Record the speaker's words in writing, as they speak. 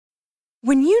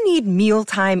When you need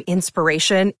mealtime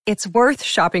inspiration, it's worth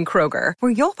shopping Kroger,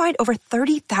 where you'll find over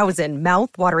 30,000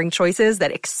 mouth-watering choices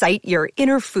that excite your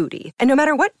inner foodie. And no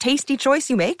matter what tasty choice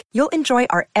you make, you'll enjoy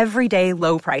our everyday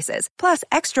low prices, plus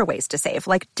extra ways to save,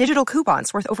 like digital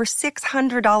coupons worth over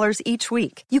 $600 each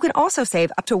week. You can also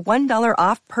save up to $1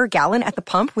 off per gallon at the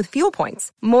pump with fuel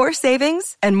points. More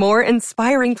savings and more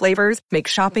inspiring flavors make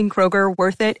shopping Kroger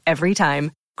worth it every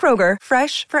time. Kroger,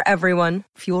 fresh for everyone.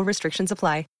 Fuel restrictions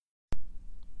apply.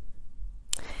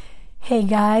 Hey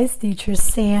guys, Teacher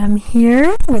Sam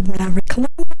here with Maverick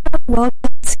Columbia.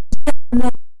 Welcome to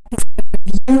another episode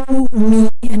of You, Me,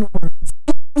 and Words.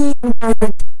 You, Me, and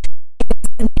Words is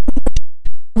an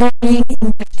learning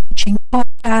English teaching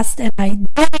podcast, and I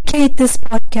dedicate this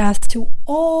podcast to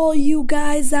all you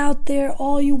guys out there,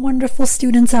 all you wonderful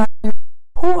students out there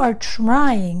who are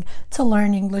trying to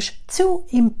learn English, to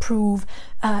improve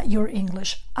your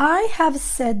English. I have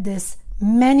said this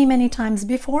many times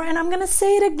before, and I'm going to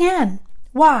say it again.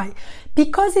 Why?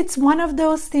 Because it's one of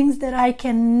those things that I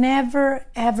can never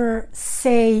ever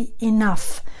say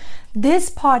enough. This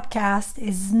podcast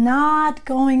is not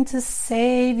going to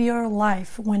save your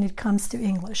life when it comes to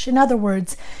English. In other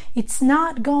words, it's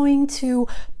not going to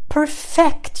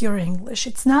perfect your English.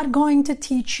 It's not going to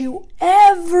teach you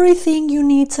everything you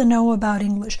need to know about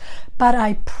English. But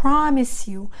I promise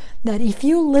you that if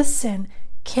you listen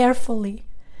carefully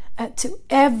to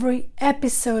every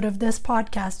episode of this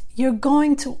podcast, you're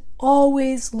going to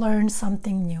always learn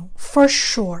something new. For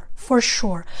sure.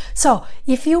 So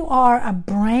if you are a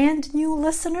brand new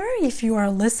listener, if you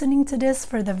are listening to this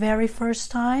for the very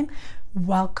first time,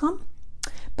 welcome.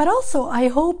 But also, I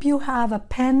hope you have a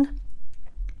pen,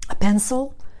 a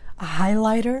pencil, a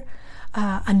highlighter,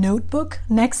 a notebook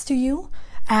next to you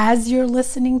as you're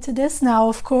listening to this. Now,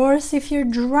 of course, if you're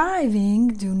driving,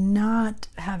 do not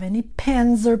have any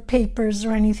pens or papers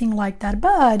or anything like that.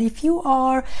 But if you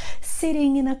are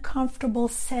sitting in a comfortable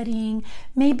setting,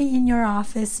 maybe in your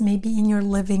office, maybe in your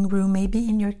living room, maybe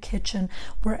in your kitchen,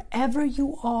 wherever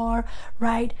you are,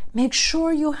 right? Make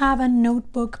sure you have a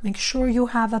notebook, make sure you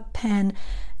have a pen.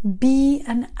 Be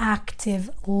an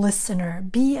active listener,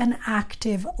 be an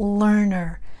active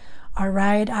learner. All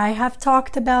right, I have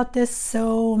talked about this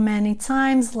so many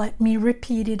times. Let me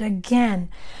repeat it again.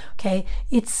 Okay,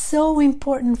 it's so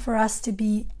important for us to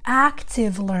be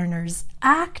active learners,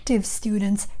 active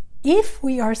students, if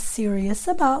we are serious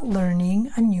about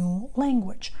learning a new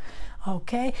language.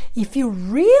 Okay, if you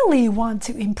really want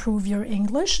to improve your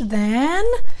English, then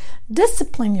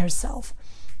discipline yourself.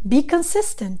 Be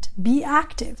consistent, be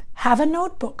active, have a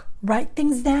notebook, write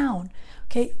things down.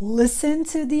 Okay, listen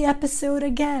to the episode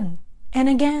again and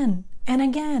again and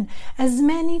again, as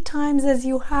many times as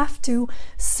you have to,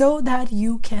 so that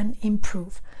you can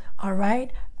improve. All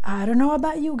right? I don't know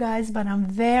about you guys, but I'm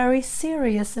very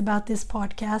serious about this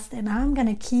podcast, and I'm going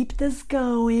to keep this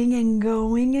going and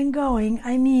going and going.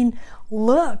 I mean,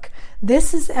 look,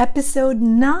 this is episode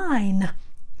 9.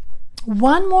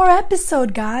 One more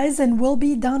episode, guys, and we'll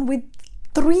be done with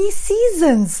 3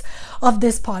 seasons of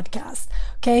this podcast.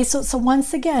 Okay, so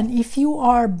once again, if you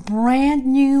are brand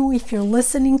new, if you're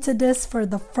listening to this for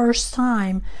the first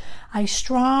time, I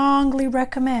strongly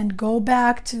recommend go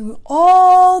back to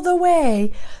all the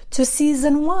way to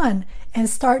season 1 and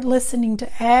start listening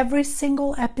to every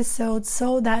single episode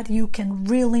so that you can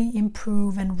really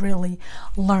improve and really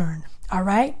learn. All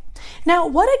right? Now,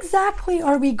 what exactly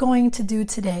are we going to do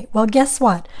today? Well, guess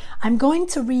what? I'm going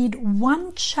to read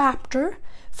one chapter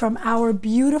from our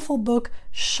beautiful book,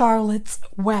 Charlotte's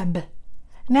Web.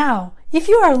 Now, if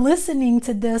you are listening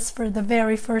to this for the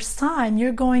very first time,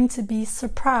 you're going to be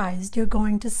surprised. You're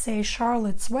going to say,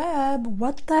 Charlotte's Web,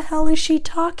 what the hell is she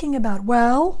talking about?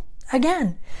 Well,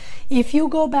 again, if you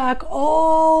go back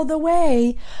all the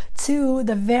way to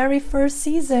the very first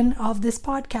season of this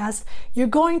podcast, you're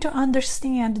going to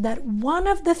understand that one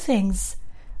of the things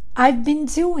I've been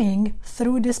doing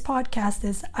through this podcast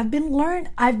is I've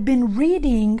been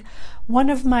reading one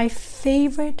of my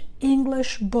favorite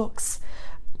English books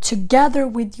together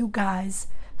with you guys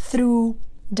through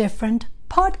different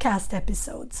podcast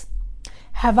episodes.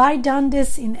 Have I done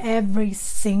this in every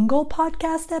single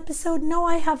podcast episode? No,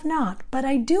 I have not, but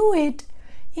I do it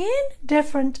in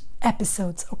different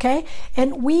episodes, okay?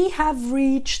 And we have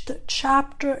reached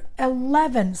chapter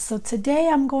 11. So today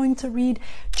I'm going to read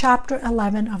chapter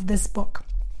 11 of this book.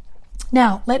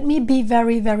 Now, let me be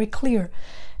very, very clear.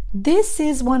 This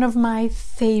is one of my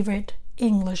favorite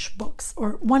English books,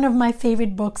 or one of my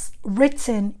favorite books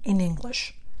written in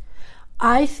English.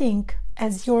 I think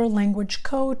as your language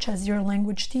coach, as your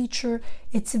language teacher,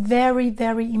 it's very,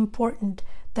 very important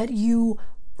that you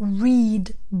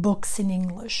read books in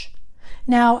English.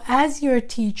 Now, as your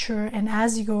teacher and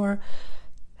as your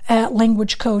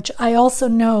language coach, I also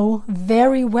know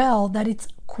very well that it's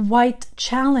quite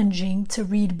challenging to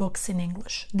read books in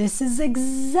English. This is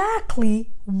exactly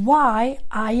why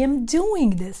I am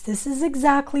doing this. This is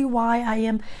exactly why I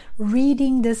am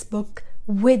reading this book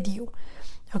with you.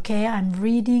 Okay, I'm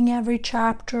reading every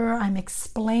chapter, I'm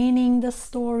explaining the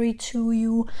story to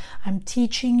you, I'm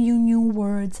teaching you new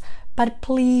words, but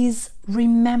please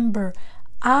remember,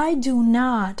 I do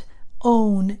not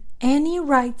own any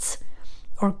rights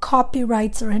or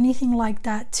copyrights or anything like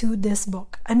that to this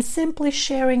book. I'm simply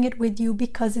sharing it with you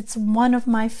because it's one of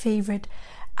my favorite,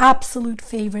 absolute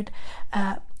favorite,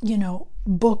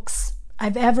 books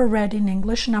I've ever read in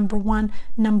English, number one.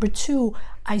 Number two,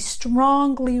 I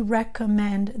strongly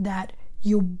recommend that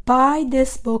you buy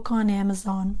this book on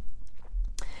Amazon.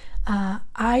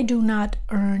 I do not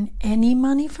earn any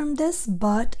money from this,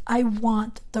 but I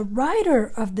want the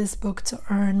writer of this book to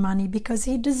earn money because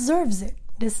he deserves it.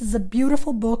 This is a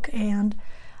beautiful book and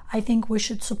I think we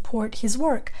should support his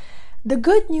work. The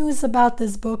good news about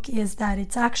this book is that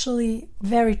it's actually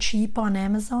very cheap on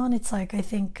Amazon. It's like, I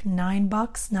think,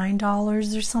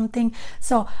 $9 or something.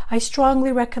 So I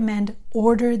strongly recommend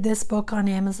order this book on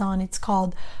Amazon. It's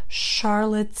called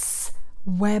Charlotte's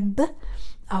Web.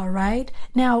 All right.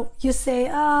 Now you say,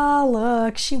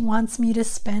 look, she wants me to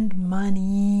spend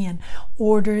money and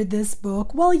order this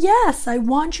book. Well, yes, I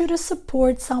want you to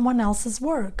support someone else's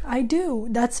work. I do.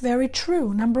 That's very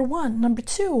true. Number one. Number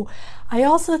two, I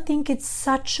also think it's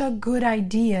such a good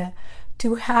idea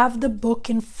to have the book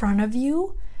in front of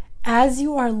you as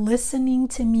you are listening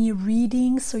to me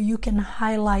reading, so you can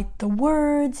highlight the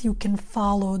words, you can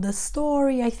follow the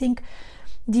story. I think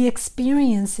the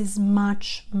experience is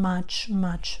much, much,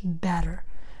 much better.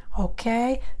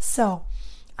 Okay, so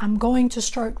I'm going to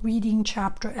start reading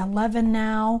chapter 11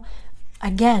 now.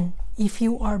 Again, if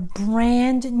you are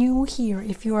brand new here,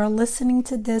 if you are listening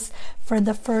to this for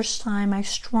the first time, I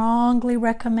strongly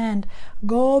recommend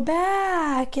go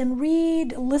back and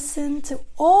listen to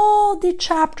all the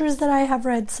chapters that I have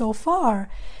read so far.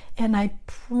 And I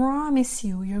promise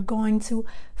you, you're going to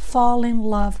fall in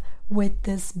love with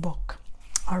this book.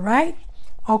 All right?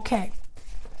 Okay,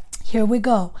 here we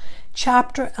go.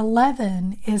 Chapter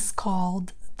 11 is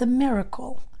called The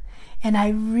Miracle. And I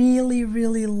really,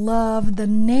 really love the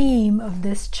name of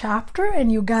this chapter,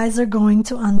 and you guys are going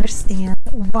to understand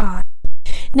why.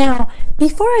 Now,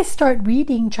 before I start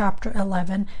reading chapter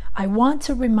 11, I want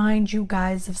to remind you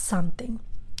guys of something.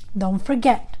 Don't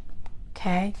forget,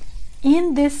 okay?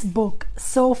 In this book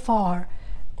so far,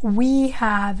 we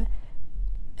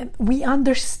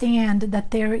understand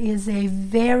that there is a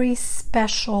very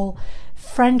special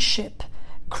friendship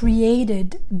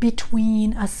created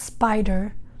between a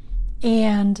spider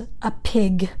and a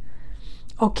pig.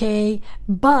 Okay,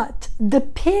 but the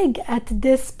pig at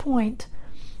this point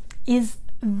is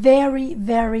very,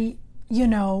 very,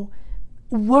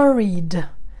 worried.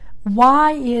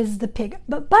 Why is the pig?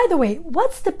 But by the way,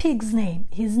 what's the pig's name?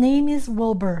 His name is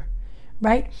Wilbur.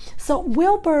 Right? So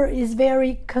Wilbur is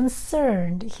very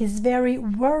concerned. He's very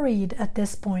worried at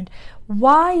this point.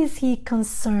 Why is he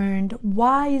concerned?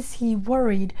 Why is he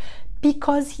worried?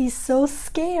 Because he's so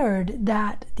scared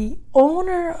that the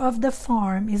owner of the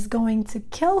farm is going to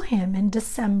kill him in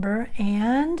December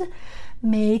and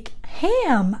make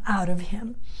ham out of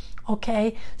him.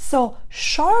 Okay? So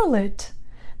Charlotte,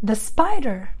 the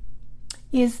spider,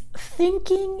 is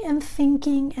thinking and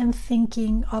thinking and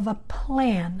thinking of a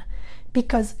plan,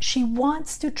 because she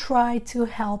wants to try to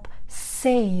help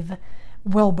save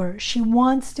Wilbur. She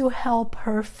wants to help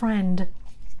her friend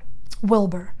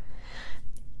Wilbur.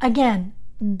 Again,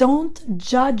 don't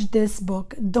judge this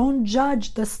book. Don't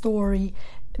judge the story,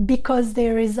 because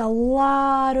there is a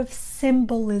lot of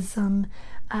symbolism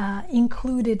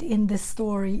included in this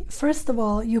story. First of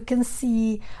all, you can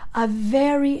see a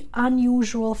very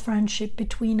unusual friendship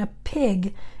between a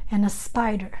pig and a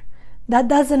spider. That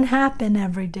doesn't happen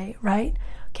every day, right?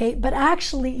 Okay, but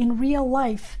actually in real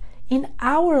life, in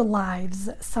our lives,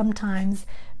 sometimes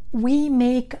we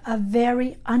make a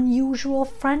very unusual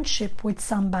friendship with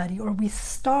somebody, or we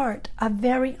start a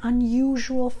very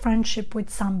unusual friendship with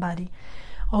somebody.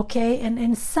 Okay,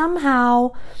 and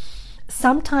somehow,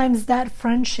 sometimes that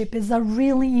friendship is a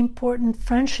really important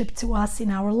friendship to us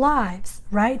in our lives,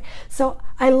 right? So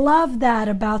I love that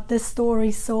about this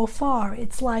story so far.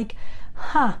 It's like,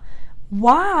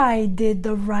 why did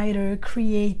the writer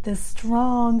create this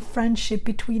strong friendship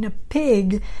between a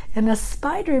pig and a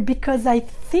spider? Because I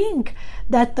think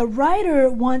that the writer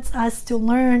wants us to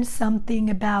learn something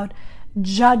about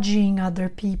judging other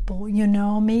people,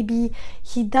 maybe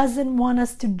he doesn't want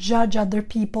us to judge other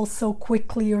people so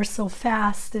quickly or so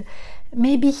fast.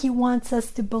 Maybe he wants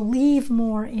us to believe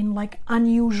more in like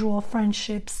unusual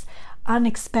friendships,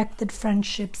 unexpected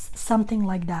friendships, something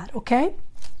like that, okay?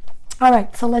 All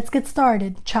right, so let's get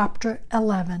started. Chapter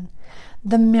 11,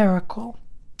 the miracle.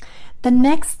 The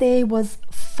next day was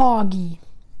foggy.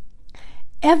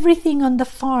 Everything on the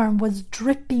farm was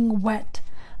dripping wet.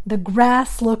 The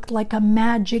grass looked like a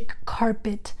magic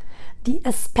carpet. The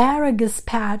asparagus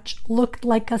patch looked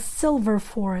like a silver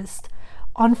forest.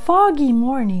 On foggy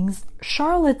mornings,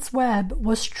 Charlotte's Web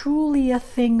was truly a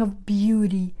thing of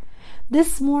beauty.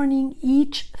 This morning,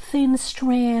 each thin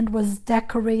strand was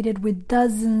decorated with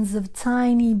dozens of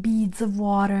tiny beads of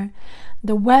water.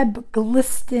 The web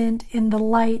glistened in the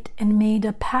light and made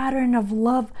a pattern of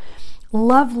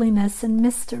loveliness and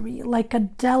mystery, like a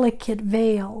delicate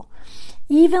veil.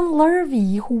 Even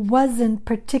Lurvy, who wasn't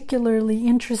particularly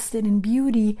interested in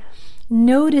beauty,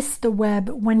 noticed the web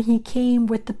when he came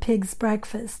with the pig's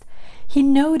breakfast. He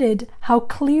noted how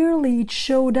clearly it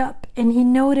showed up, and he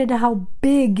noted how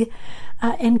big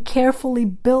and carefully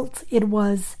built it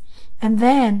was. And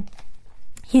then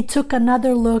he took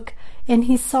another look, and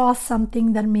he saw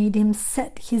something that made him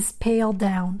set his pail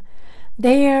down.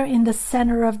 There in the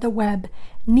center of the web,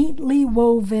 neatly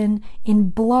woven in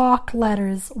block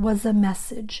letters, was a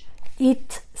message.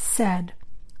 It said,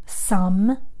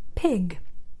 "Some pig."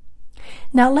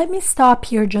 Now let me stop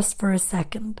here just for a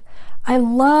second. I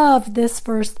love this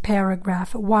first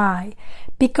paragraph. Why?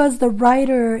 Because the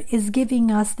writer is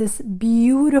giving us this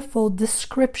beautiful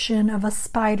description of a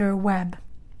spider web.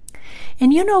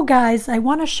 And guys, I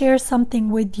want to share something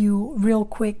with you real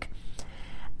quick.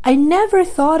 I never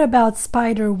thought about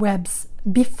spider webs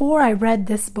before I read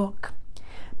this book.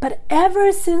 But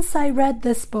ever since I read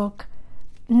this book,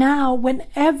 now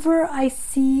whenever I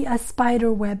see a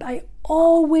spider web, I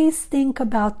always think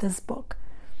about this book.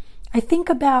 I think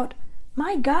about,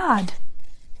 my God,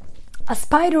 a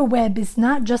spider web is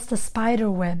not just a spider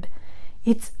web.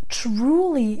 It's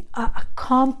truly a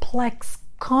complex,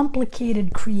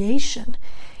 complicated creation.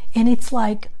 And it's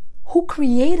like, who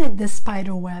created this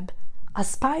spider web? A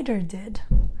spider did.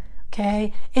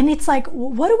 Okay? And it's like,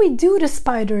 what do we do to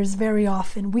spiders very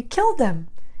often? We kill them.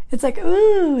 It's like,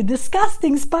 ooh,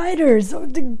 disgusting spiders,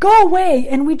 go away.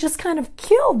 And we just kind of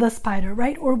kill the spider,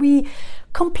 right? Or we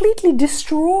completely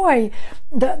destroy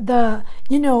the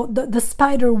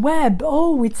spider web.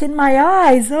 Oh, it's in my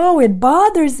eyes. Oh, it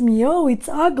bothers me. Oh, it's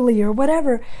ugly or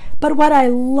whatever. But what I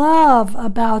love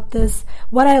about this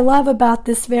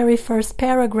very first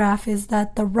paragraph is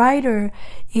that the writer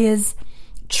is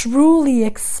truly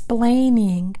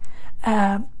explaining,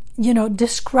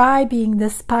 describing the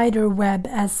spider web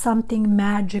as something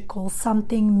magical,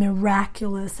 something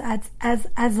miraculous,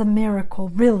 as a miracle,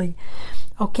 really.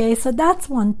 Okay, so that's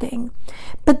one thing.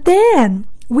 But then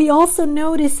we also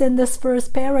notice in this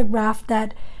first paragraph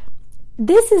that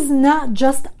this is not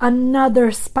just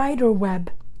another spider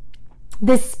web.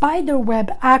 This spider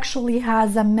web actually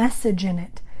has a message in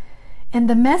it. And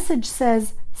the message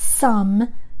says, "Some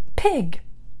pig."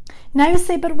 Now you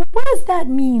say, but what does that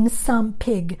mean, some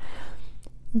pig?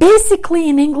 Basically,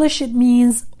 in English, it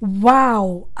means,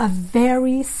 wow, a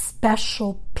very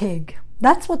special pig.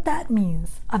 That's what that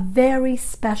means, a very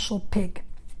special pig.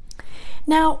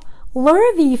 Now,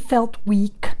 Lurvy felt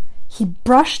weak. He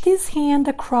brushed his hand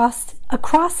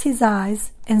across his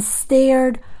eyes and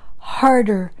stared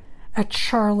harder at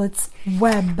Charlotte's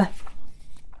web.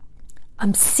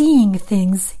 "I'm seeing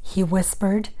things," he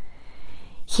whispered.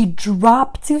 He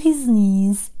dropped to his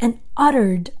knees and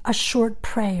uttered a short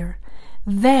prayer.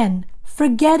 Then,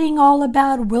 forgetting all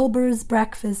about Wilbur's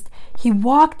breakfast, he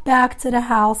walked back to the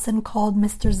house and called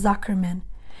Mr. Zuckerman.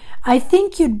 "I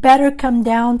think you'd better come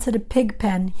down to the pig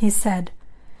pen," he said.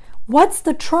 "What's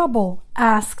the trouble?"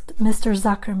 asked Mr.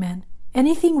 Zuckerman.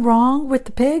 "Anything wrong with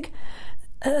the pig?"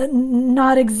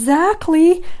 Not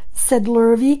exactly," said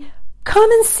Lurvy. "Come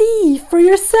and see for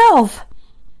yourself."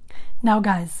 Now,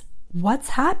 guys, what's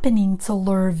happening to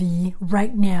Lurvy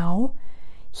right now?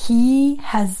 He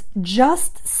has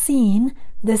just seen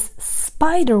this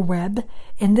spider web,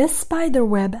 and this spider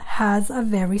web has a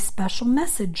very special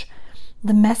message.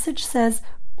 The message says,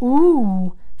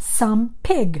 "Ooh, some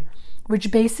pig,"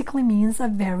 which basically means a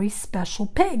very special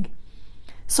pig.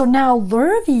 So now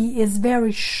Lurvy is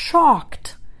very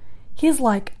shocked. He's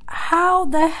like, how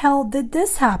the hell did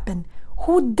this happen?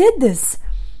 Who did this?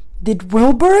 Did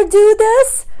Wilbur do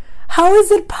this? How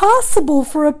is it possible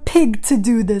for a pig to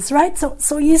do this, right?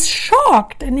 So he's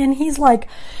shocked, and then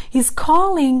he's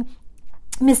calling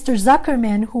Mr.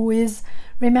 Zuckerman, who is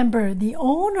Remember, the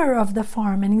owner of the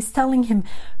farm, and he's telling him,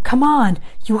 come on,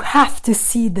 you have to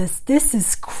see this. This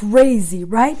is crazy,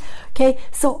 right? Okay,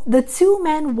 so the two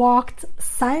men walked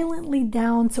silently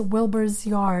down to Wilbur's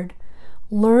yard.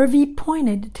 Lurvy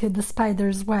pointed to the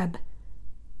spider's web.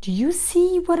 Do you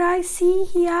see what I see?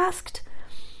 He asked.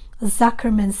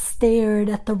 Zuckerman stared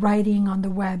at the writing on the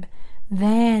web.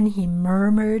 Then he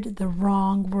murmured the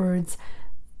words,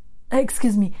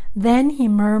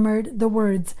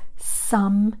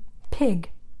 some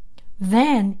pig.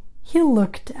 Then he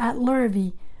looked at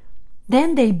Lurvy.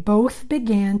 Then they both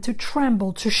began to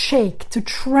tremble, to shake, to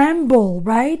tremble,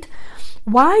 right?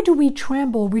 Why do we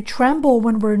tremble? We tremble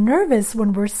when we're nervous,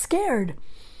 when we're scared.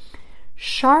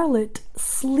 Charlotte,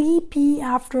 sleepy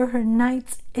after her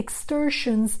night's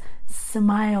excursions,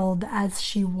 smiled as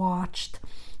she watched.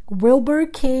 Wilbur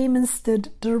came and stood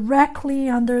directly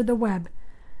under the web.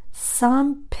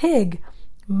 Some pig,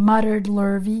 muttered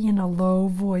Lurvy in a low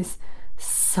voice.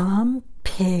 Some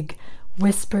pig,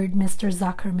 whispered Mr.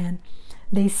 Zuckerman.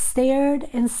 They stared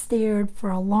and stared for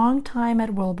a long time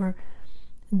at Wilbur.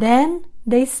 Then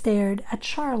they stared at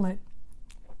Charlotte.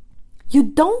 You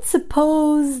don't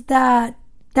suppose that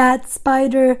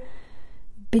spider,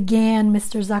 began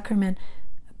Mr. Zuckerman,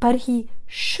 but he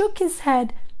shook his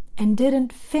head and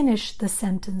didn't finish the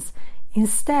sentence.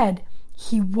 Instead,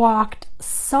 he walked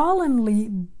solemnly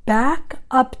back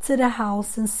up to the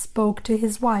house and spoke to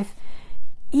his wife.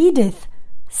 Edith,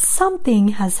 something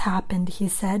has happened, he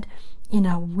said in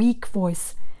a weak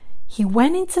voice. He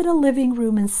went into the living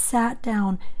room and sat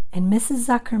down, and Mrs.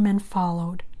 Zuckerman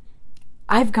followed.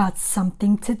 I've got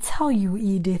something to tell you,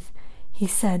 Edith, he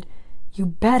said. You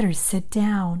better sit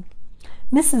down.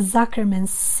 Mrs. Zuckerman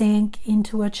sank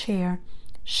into a chair.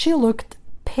 She looked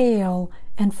pale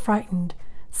and frightened.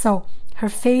 So her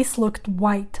face looked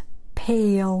white,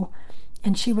 pale,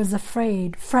 and she was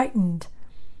afraid, frightened.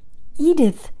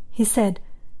 Edith, he said,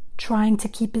 trying to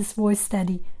keep his voice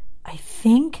steady, I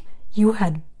think you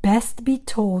had best be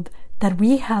told that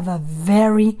we have a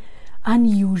very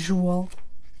unusual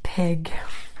pig.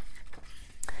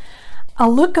 A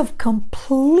look of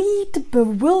complete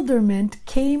bewilderment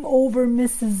came over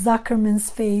Mrs. Zuckerman's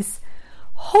face.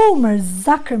 Homer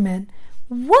Zuckerman,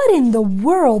 what in the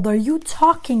world are you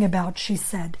talking about? She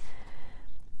said.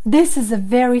 This is a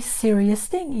very serious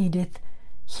thing, Edith,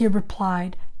 he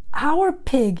replied. Our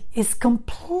pig is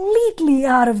completely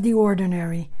out of the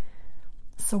ordinary.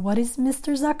 So what is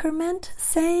Mr. Zuckerman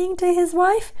saying to his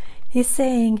wife? He's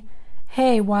saying,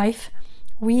 hey, wife,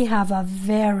 we have a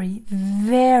very,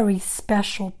 very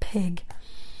special pig.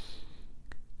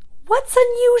 What's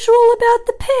unusual about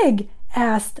the pig?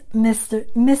 Asked Mrs.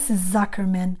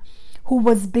 Zuckerman, who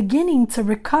was beginning to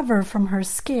recover from her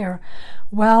scare.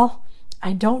 Well,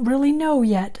 I don't really know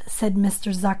yet, said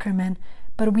Mr. Zuckerman,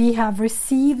 but we have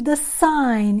received a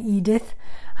sign, Edith,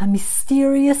 a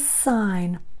mysterious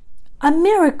sign. A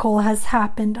miracle has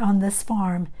happened on this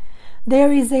farm.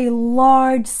 There is a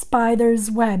large spider's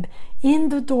web in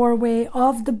the doorway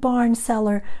of the barn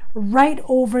cellar right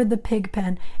over the pig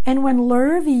pen. And when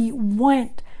Lurvy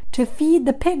went to feed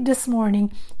the pig this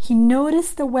morning, he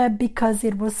noticed the web because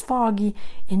it was foggy.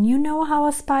 And you know how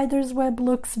a spider's web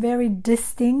looks very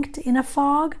distinct in a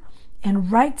fog?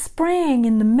 And right sprang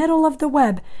in the middle of the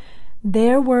web,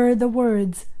 there were the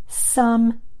words,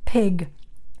 some pig.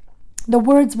 The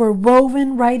words were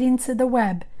woven right into the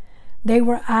web. They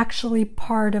were actually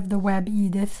part of the web,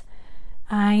 Edith.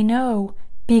 I know,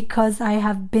 because I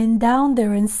have been down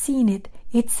there and seen it.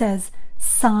 It says,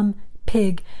 some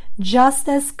pig, just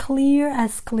as clear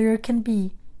can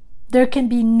be. There can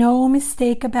be no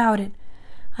mistake about it.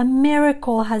 A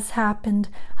miracle has happened.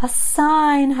 A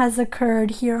sign has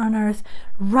occurred here on earth,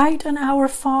 right on our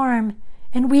farm,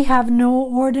 and we have no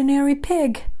ordinary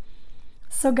pig.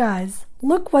 So guys,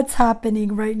 look what's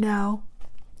happening right now.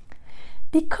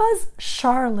 Because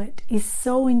Charlotte is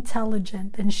so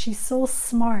intelligent and she's so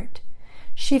smart,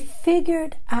 she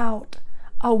figured out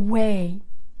a way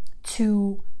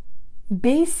to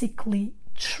basically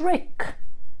trick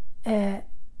Mr.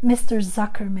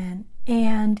 Zuckerman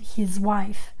and his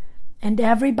wife and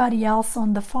everybody else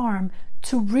on the farm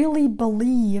to really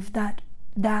believe that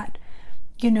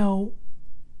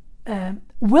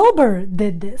Wilbur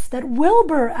did this, that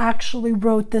Wilbur actually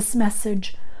wrote this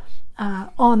message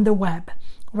on the web,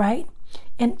 right?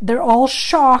 And they're all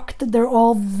shocked. They're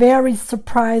all very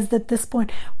surprised at this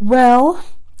point. Well,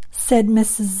 said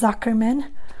Mrs. Zuckerman,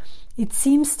 it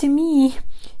seems to me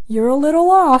you're a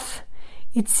little off.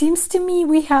 It seems to me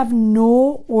we have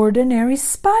no ordinary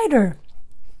spider.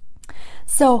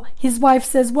 So his wife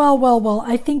says, well,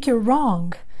 I think you're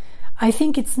wrong. I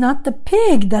think it's not the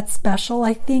pig that's special.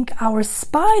 I think our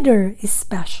spider is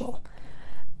special.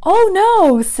 Oh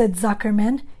no, said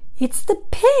Zuckerman. It's the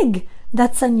pig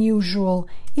that's unusual.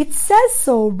 It says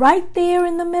so right there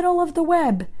in the middle of the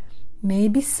web.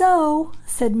 Maybe so,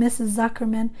 said Mrs.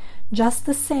 Zuckerman. Just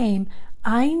the same,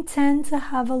 I intend to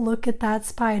have a look at that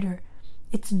spider.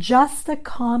 It's just a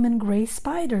common gray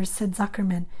spider, said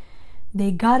Zuckerman.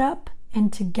 They got up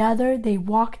and together they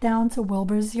walked down to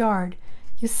Wilbur's yard.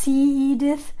 You see,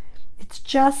 Edith, it's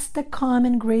just a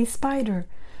common gray spider.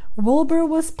 Wilbur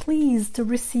was pleased to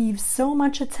receive so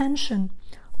much attention.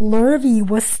 Lurvy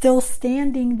was still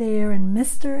standing there, and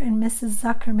Mr. and Mrs.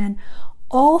 Zuckerman,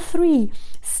 all three,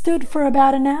 stood for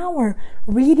about an hour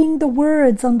reading the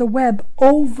words on the web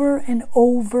over and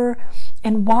over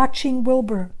and watching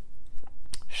Wilbur.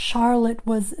 Charlotte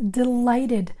was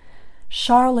delighted.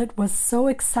 Charlotte was so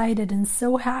excited and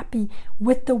so happy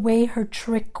with the way her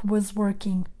trick was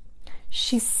working.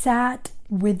 She sat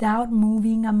without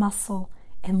moving a muscle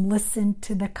and listened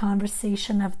to the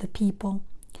conversation of the people.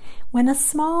 When a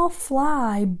small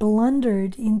fly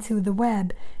blundered into the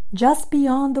web just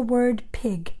beyond the word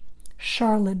pig,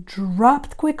 Charlotte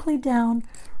dropped quickly down,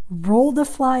 rolled the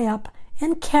fly up,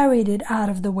 and carried it out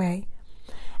of the way.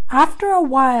 After a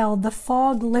while, the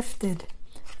fog lifted.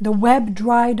 The web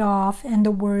dried off, and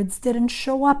the words didn't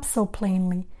show up so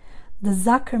plainly. The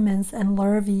Zuckermans and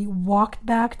Lurvy walked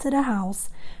back to the house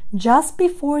just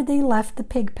before they left the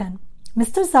pig pen.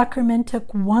 Mr. Zuckerman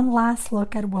took one last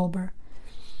look at Wilbur.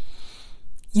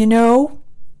 You know,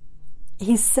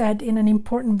 he said in an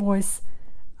important voice,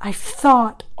 I've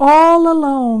thought all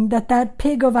along that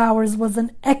pig of ours was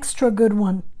an extra good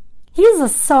one. He's a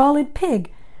solid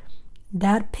pig.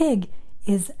 That pig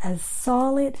is as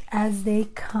solid as they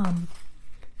come.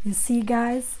 You see,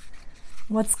 guys,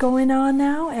 what's going on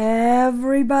now?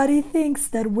 Everybody thinks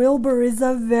that Wilbur is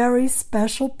a very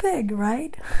special pig,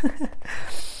 right?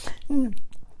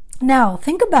 Now,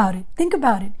 think about it. Think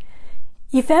about it.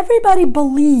 If everybody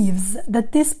believes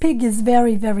that this pig is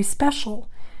very, very special,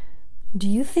 do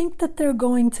you think that they're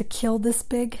going to kill this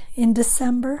pig in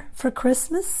December for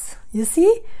Christmas? You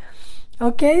see?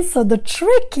 Okay, so the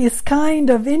trick is kind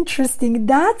of interesting.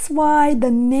 That's why the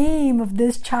name of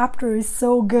this chapter is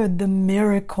so good, The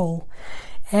Miracle.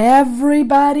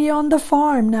 Everybody on the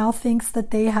farm now thinks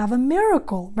that they have a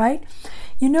miracle, right?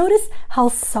 You notice how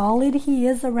solid he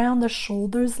is around the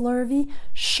shoulders, Lurvy?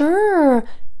 Sure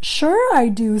I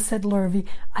do, said Lurvy.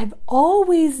 I've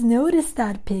always noticed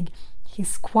that pig.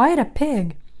 He's quite a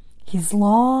pig. He's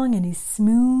long and he's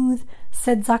smooth,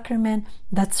 said Zuckerman.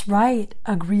 That's right,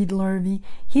 agreed Lurvy.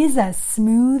 He's as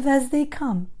smooth as they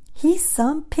come. He's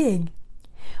some pig.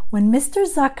 When Mr.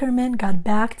 Zuckerman got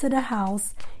back to the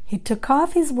house, he took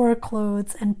off his work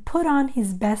clothes and put on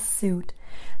his best suit.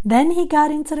 Then he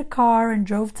got into the car and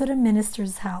drove to the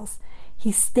minister's house.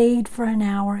 He stayed for an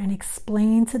hour and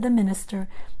explained to the minister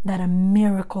that a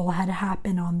miracle had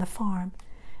happened on the farm.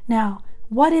 Now,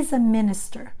 what is a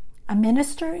minister? A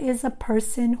minister is a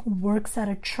person who works at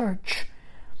a church.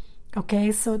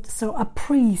 Okay, so a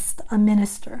priest, a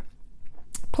minister.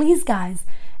 Please, guys,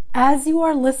 as you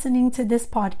are listening to this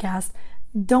podcast,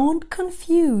 don't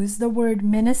confuse the word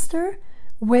minister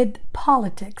with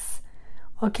politics.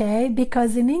 Okay,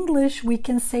 because in English we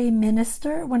can say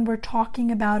minister when we're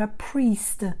talking about a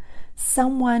priest,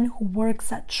 someone who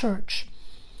works at church.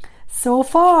 So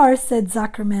far, said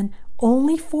Zuckerman,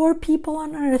 only 4 people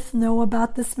on earth know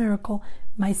about this miracle.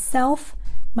 Myself,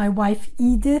 my wife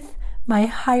Edith, my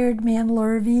hired man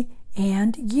Lurvy,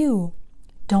 and you.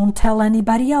 Don't tell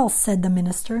anybody else, said the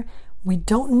minister. We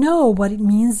don't know what it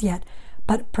means yet,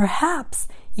 but perhaps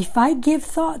if I give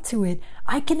thought to it,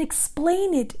 I can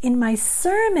explain it in my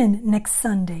sermon next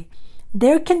Sunday.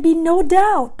 There can be no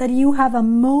doubt that you have a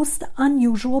most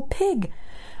unusual pig.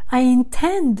 I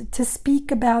intend to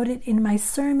speak about it in my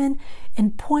sermon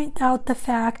and point out the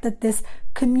fact that this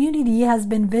community has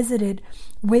been visited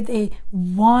with a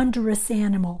wondrous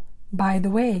animal. By the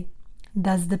way,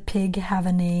 does the pig have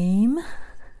a name?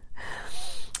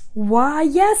 Why,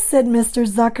 yes, said Mr.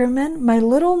 Zuckerman. My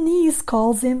little niece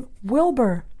calls him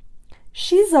Wilbur.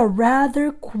 She's a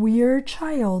rather queer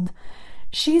child.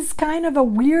 She's kind of a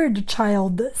weird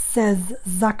child, says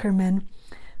Zuckerman.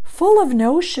 Full of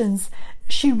notions.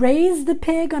 She raised the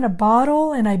pig on a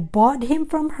bottle, and I bought him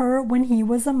from her when he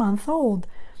was a month old.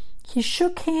 He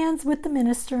shook hands with the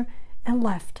minister and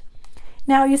left.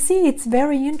 Now, you see, it's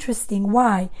very interesting.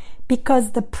 Why?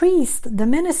 Because the priest, the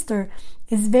minister,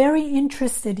 is very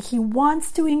interested. He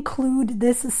wants to include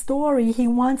this story. He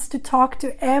wants to talk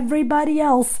to everybody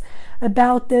else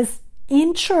about this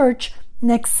in church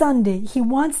next Sunday. He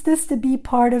wants this to be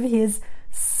part of his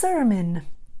sermon.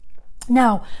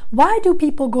 Now, why do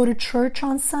people go to church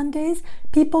on Sundays?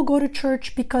 People go to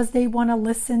church because they want to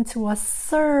listen to a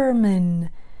sermon.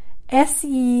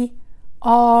 S-E-R-M-O-N.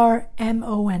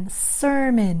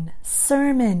 Sermon.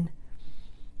 Sermon.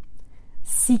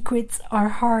 Secrets are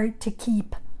hard to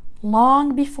keep.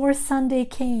 Long before Sunday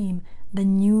came, the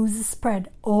news spread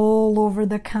all over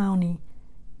the county.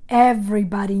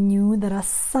 Everybody knew that a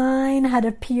sign had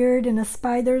appeared in a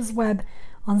spider's web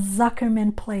on the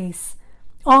Zuckerman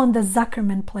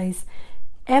Place.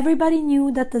 Everybody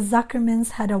knew that the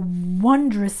Zuckermans had a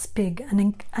wondrous pig,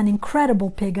 an incredible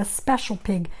pig, a special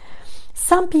pig.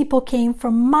 Some people came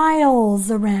from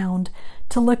miles around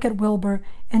to look at Wilbur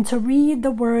and to read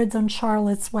the words on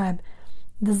Charlotte's Web.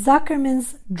 The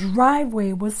Zuckermans'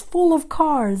 driveway was full of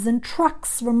cars and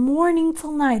trucks from morning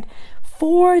till night.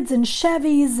 Fords and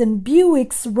Chevys and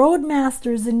Buicks,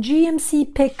 Roadmasters and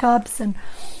GMC pickups and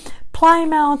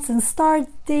Plymouths and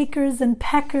Starstakers and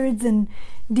Packards and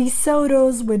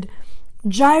DeSotos with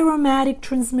Gyromatic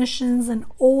transmissions and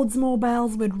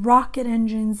Oldsmobiles with rocket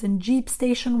engines and Jeep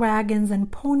station wagons and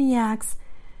Pontiacs.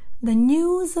 The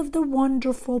news of the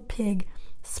wonderful pig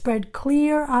spread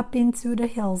clear up into the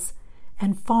hills,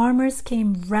 and farmers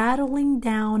came rattling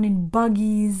down in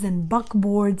buggies and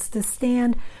buckboards to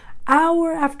stand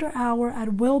hour after hour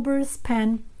at Wilbur's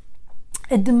pen,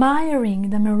 admiring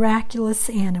the miraculous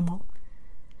animal.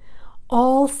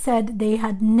 All said they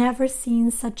had never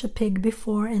seen such a pig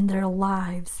before in their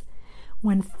lives.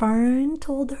 When Fern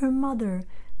told her mother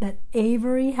that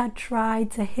Avery had tried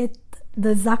to hit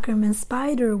the Zuckerman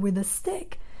spider with a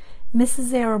stick,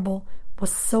 Mrs. Arable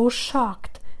was so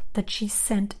shocked that she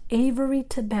sent Avery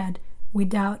to bed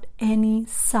without any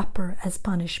supper as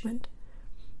punishment.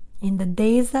 In the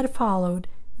days that followed,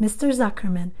 Mr.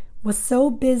 Zuckerman was so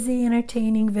busy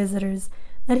entertaining visitors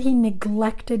that he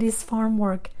neglected his farm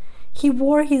work. He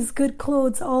wore his good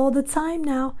clothes all the time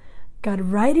now, got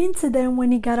right into them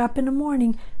when he got up in the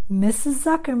morning. Mrs.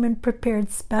 Zuckerman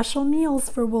prepared special meals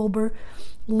for Wilbur.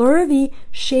 Lurvy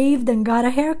shaved and got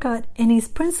a haircut, and his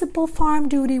principal farm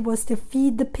duty was to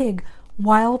feed the pig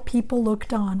while people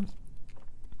looked on.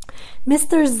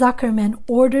 Mr. Zuckerman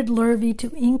ordered Lurvy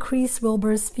to increase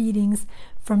Wilbur's feedings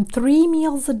from 3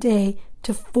 meals a day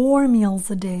to 4 meals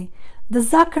a day. The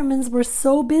Zuckermans were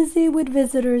so busy with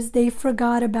visitors they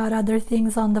forgot about other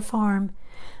things on the farm.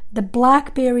 The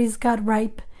blackberries got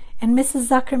ripe, and Mrs.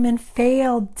 Zuckerman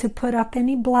failed to put up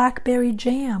any blackberry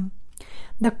jam.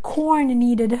 The corn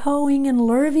needed hoeing, and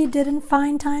Lurvy didn't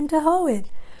find time to hoe it.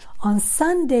 On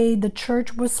Sunday, the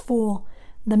church was full.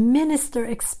 The minister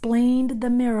explained the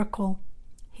miracle.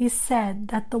 He said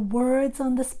that the words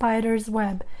on the spider's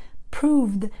web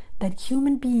proved that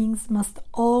human beings must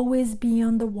always be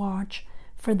on the watch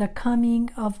for the coming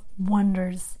of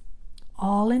wonders.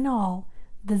 All in all,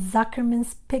 the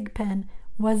Zuckerman's pig pen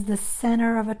was the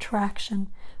center of attraction.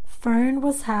 Fern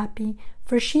was happy,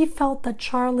 for she felt that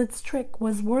Charlotte's trick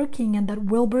was working and that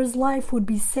Wilbur's life would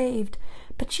be saved.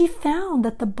 But she found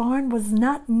that the barn was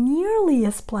not nearly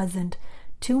as pleasant.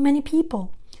 Too many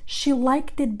people. She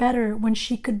liked it better when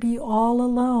she could be all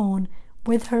alone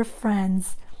with her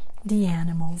friends, the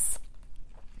animals.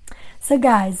 So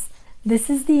guys,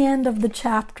 this is the end of the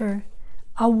chapter.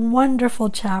 A wonderful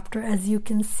chapter, as you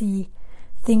can see.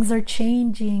 Things are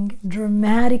changing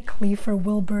dramatically for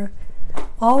Wilbur.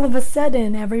 All of a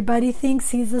sudden, everybody thinks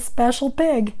he's a special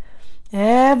pig.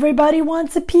 Everybody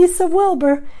wants a piece of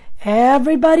Wilbur.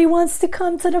 Everybody wants to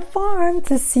come to the farm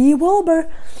to see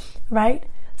Wilbur, right?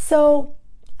 So,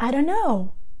 I don't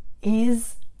know.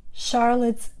 Is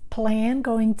Charlotte's plan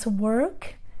going to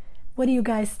work? What do you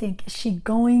guys think? Is she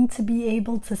going to be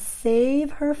able to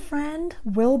save her friend,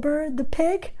 Wilbur the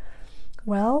pig?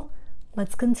 Well,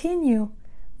 let's continue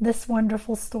this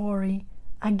wonderful story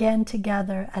again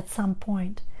together at some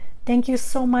point. Thank you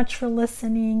so much for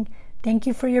listening. Thank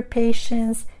you for your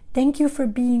patience. Thank you for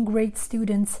being great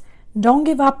students. Don't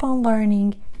give up on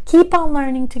learning. Keep on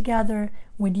learning together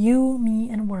with you, me,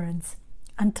 and words.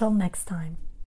 Until next time.